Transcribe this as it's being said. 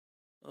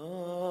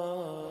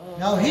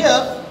Now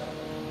here,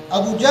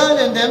 Abu Jahl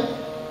and them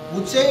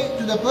would say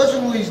to the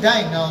person who is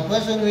dying, now a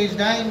person who is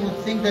dying would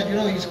think that,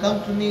 he's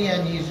come to me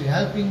and he's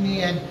helping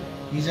me and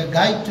he's a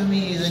guide to me,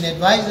 he's an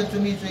advisor to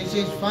me, so he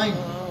says, fine,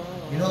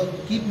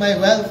 keep my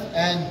wealth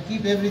and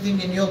keep everything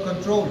in your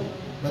control.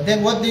 But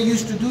then what they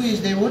used to do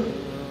is they would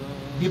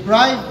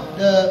deprive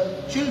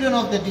the children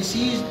of the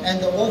deceased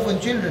and the orphan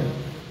children.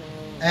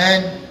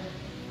 And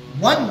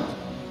one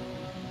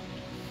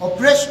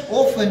oppressed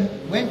orphan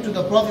went to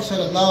the Prophet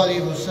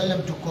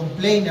ﷺ to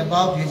complain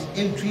about his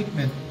ill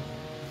treatment.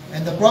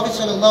 And the Prophet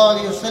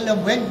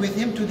ﷺ went with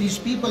him to these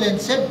people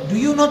and said, do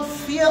you not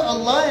fear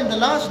Allah in the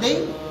last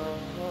day?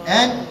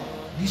 And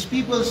these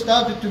people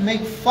started to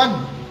make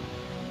fun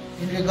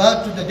in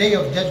regard to the Day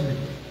of Judgment.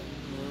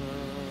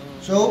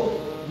 So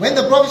when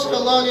the Prophet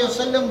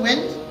ﷺ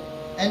went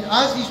and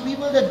asked these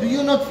people that, do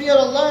you not fear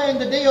Allah in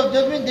the Day of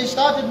Judgment? They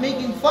started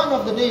making fun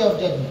of the Day of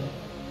Judgment.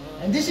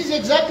 And this is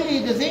exactly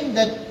the thing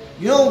that,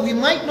 we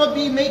might not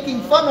be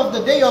making fun of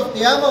the Day of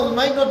Qiyamah, we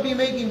might not be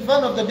making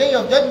fun of the Day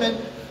of Judgment,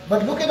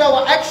 but look at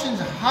our actions.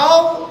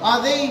 How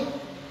are they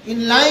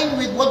in line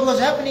with what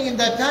was happening in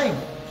that time?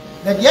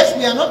 That yes,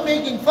 we are not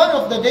making fun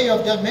of the Day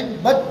of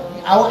Judgment, but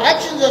our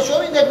actions are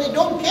showing that we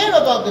don't care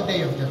about the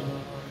Day of Judgment.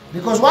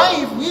 Because why?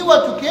 If we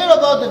were to care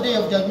about the Day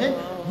of Judgment,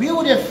 we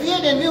would have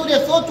feared and we would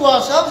have thought to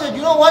ourselves that,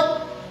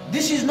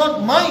 this is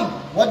not mine.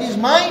 What is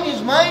mine,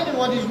 and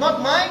what is not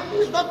mine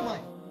is not mine.